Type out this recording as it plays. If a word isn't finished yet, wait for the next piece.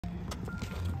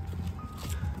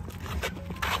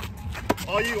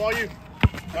All you.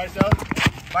 By yourself.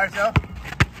 By yourself.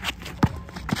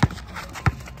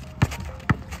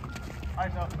 By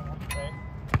yourself. Okay.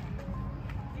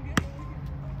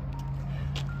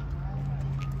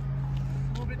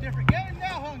 A little bit different. Get him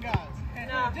now, huh, guys?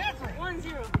 No. Different.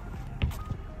 1-0.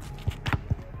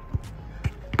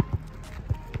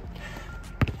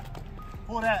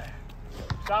 Pull that.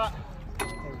 Shot.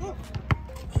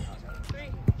 3.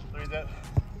 3's it.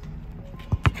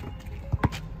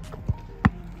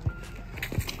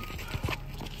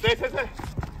 Stay.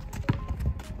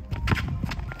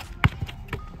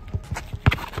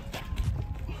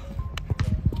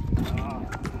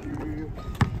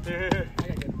 Here.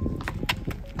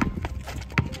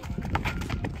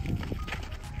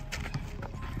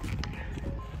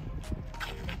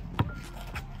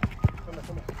 Come here.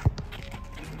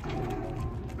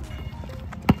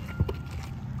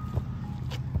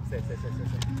 Stay.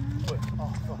 Put.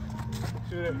 Oh, fuck.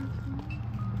 Shoot it.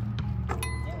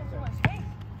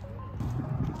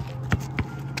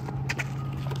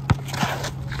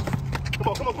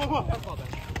 Come on.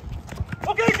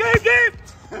 Okay, game!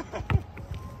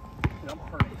 I'm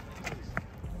hurting.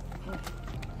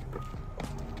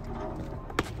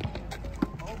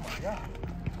 Oh my God.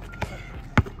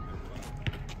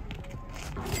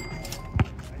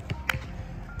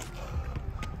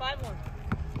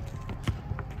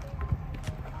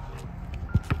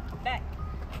 Back.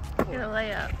 Get a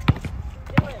layup.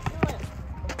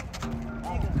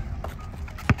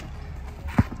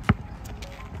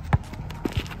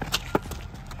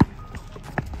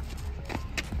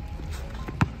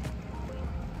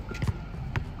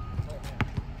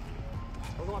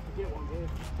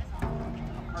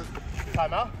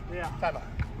 Timeout? Yeah. Timeout.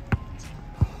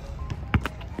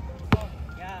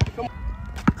 Yeah. Come on.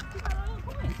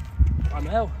 I'm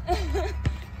hell.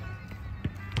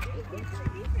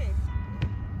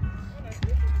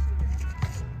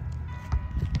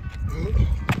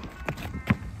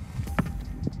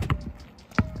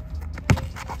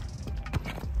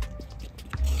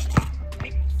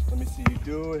 Let me see you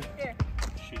do it. Here.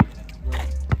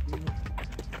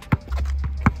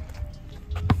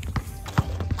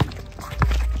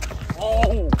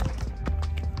 Oh!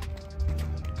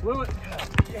 Blew it.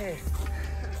 Yeah.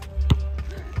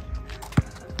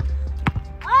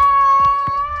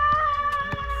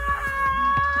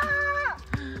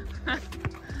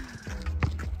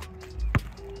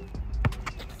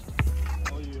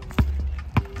 Oh, you.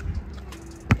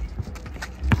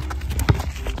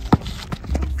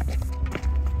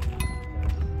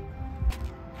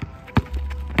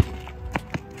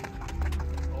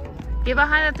 Get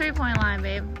behind the 3-point line,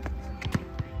 babe.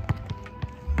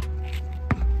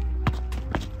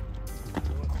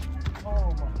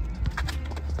 Oh my.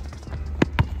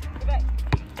 Go back.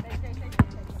 Stay.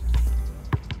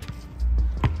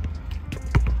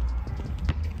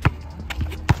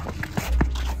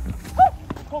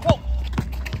 Go.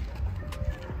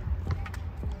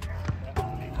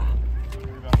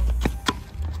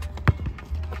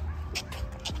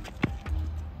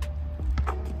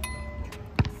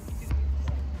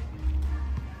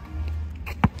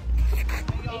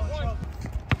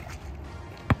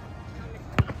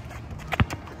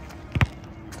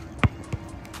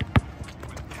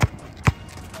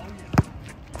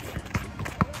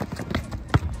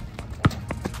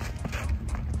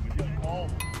 Oh,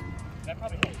 that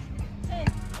probably hits. Here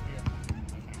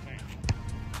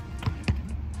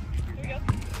we go.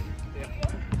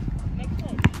 Next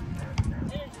point.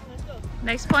 Energy, let's go.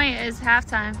 Next point is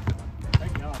halftime.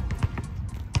 Thank God.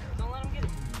 Don't let him get it.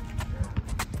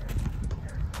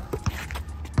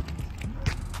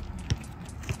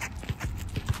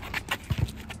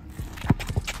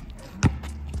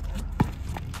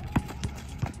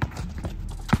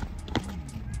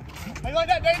 How you like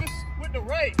that, Davis? With the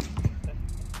race.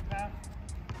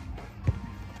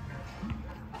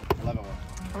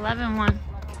 11-1.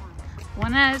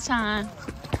 One at a time.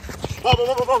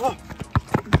 Go.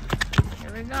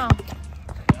 Here we go.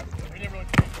 We didn't really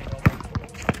change it.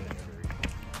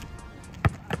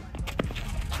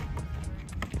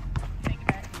 Take it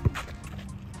back.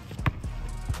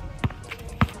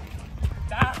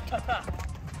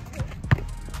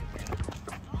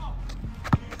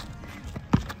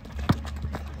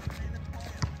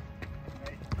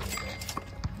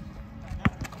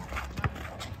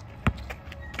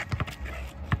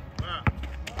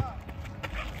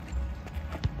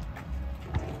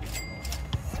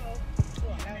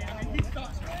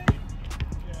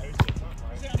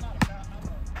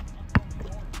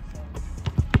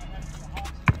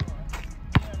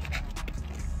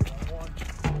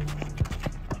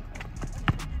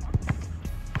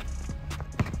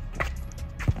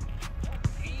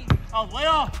 I was way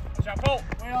off. Watch out, Colt.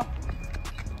 Way off.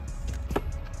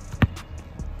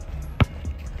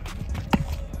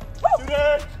 Shoot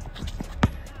it.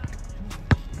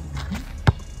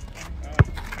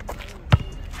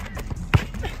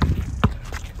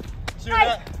 Shoot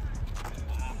that.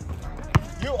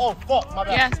 You, oh fuck, my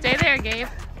bad. Yeah, stay there, Gabe.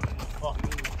 Fuck.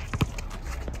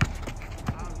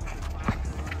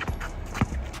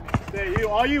 Stay, you,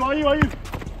 all you. I'm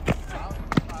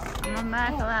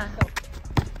back for that.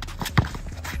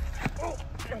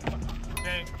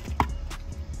 Dang.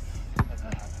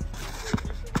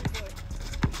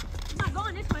 I'm not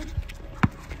going this way.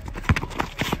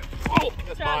 Oh,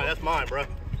 that's mine, bro.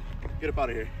 Get up out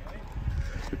of here.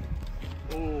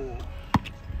 Oh. I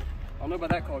don't know about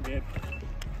that call, Gabe.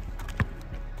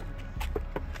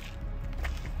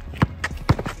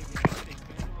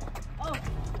 Oh.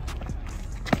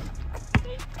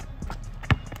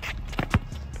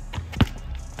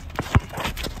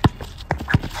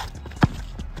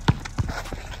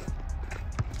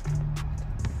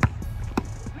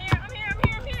 I'm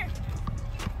here.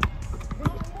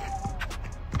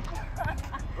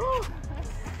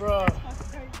 Bro.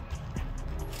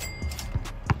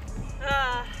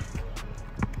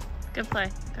 Good play.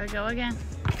 Go again.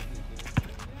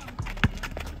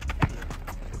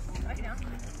 Knock it down.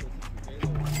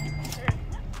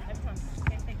 Every time.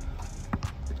 Can't take it.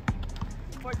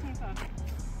 14-5.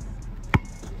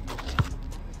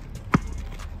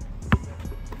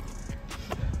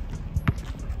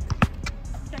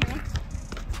 Second one.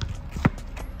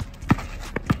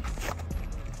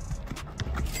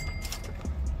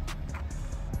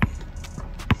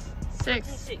 6.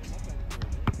 6.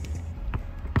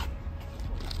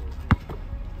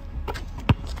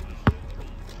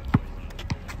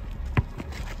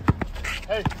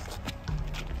 Hey.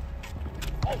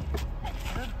 Oh.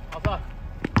 Outside.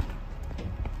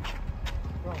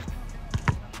 Go.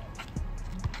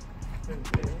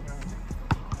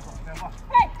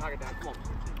 Hey! Knock it down. Come on.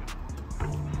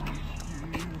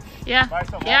 Yeah. By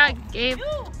yourself, Yeah, walk. Gabe. You! I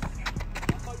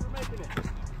thought you were making it.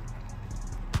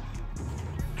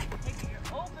 You're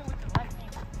open with the left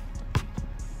hand.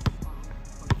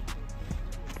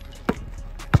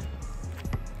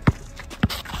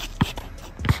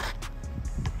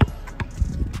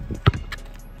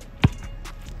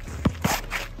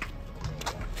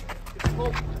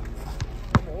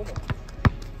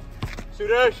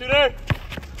 Shooter.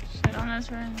 Shit on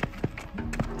us, right?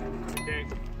 Okay.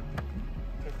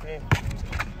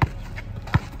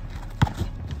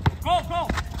 Go!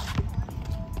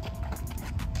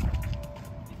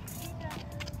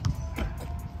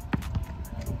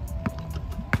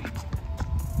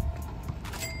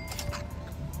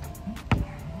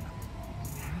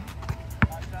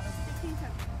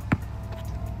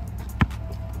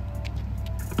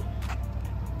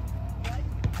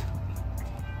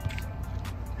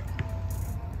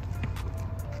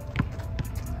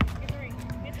 Get 3.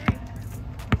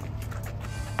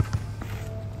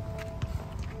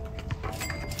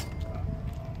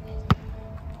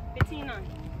 15-9.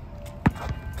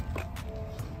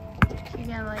 You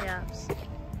can layups.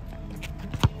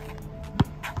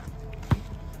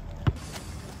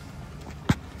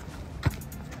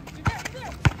 You're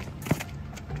there.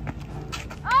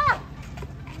 Ah!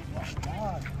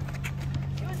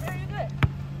 You was there, you're good.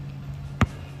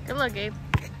 Good luck, Gabe.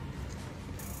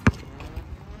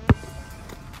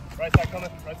 Right side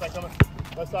coming.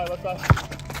 Left side. Okay.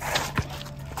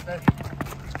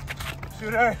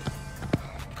 Shooter.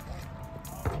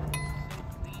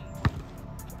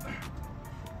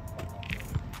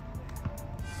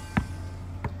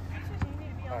 You need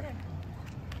to be all there.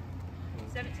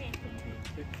 17.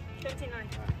 17-9.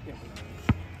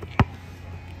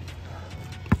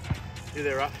 You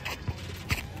there, Rock?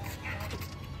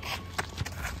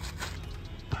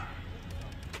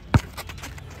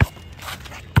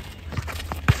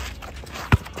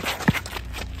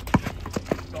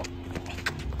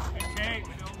 Okay.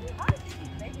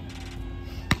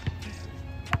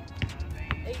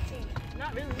 18.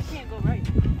 Not really, we can't go right.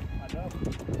 I know.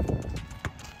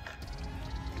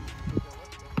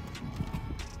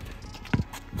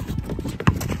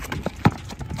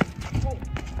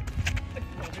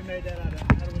 You made that out of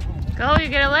home. Go, you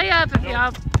get a layup if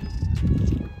y'all.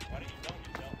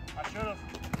 I should have.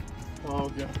 Oh,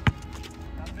 okay.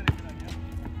 That's been a good idea.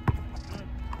 Good.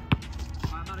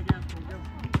 Not again. We'll go.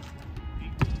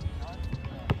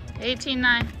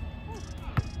 18-9.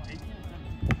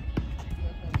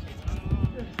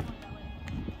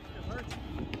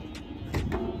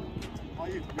 All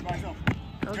you by yourself.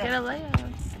 Go get a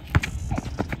layup.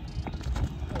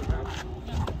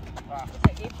 Wow.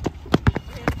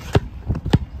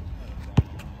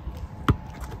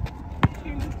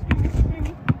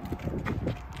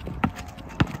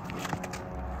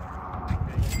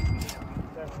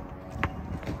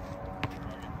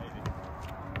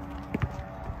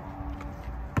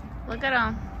 Look at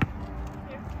him.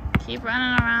 Keep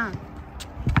running around.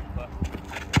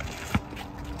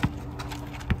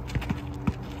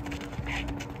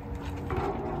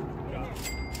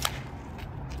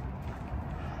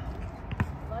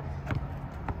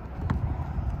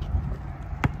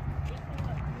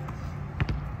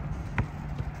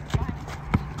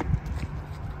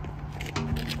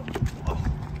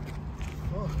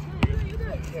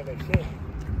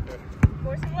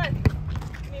 Force him left.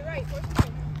 Give me right. Force him right.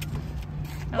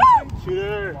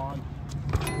 Shooter.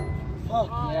 Fuck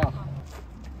yeah.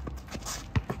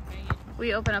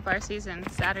 We open up our season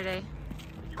Saturday.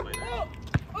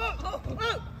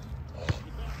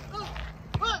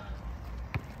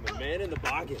 The man in the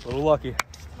pocket. A little lucky.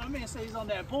 My man says he's on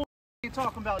that bull. You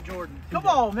talking about Jordan? Come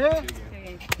on, man.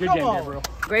 Good Come game, on. bro.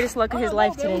 Greatest luck of his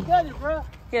life today.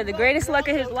 Yeah, the greatest luck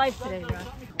of his life today, bro.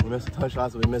 We missed a ton of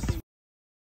shots, but we missed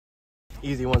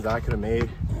easy ones that I could have made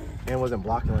and wasn't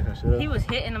blocking like I should have. He was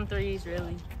hitting them threes,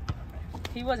 really.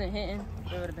 If he wasn't hitting,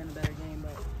 it would have been a better game,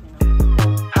 but,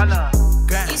 you know.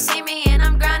 You see me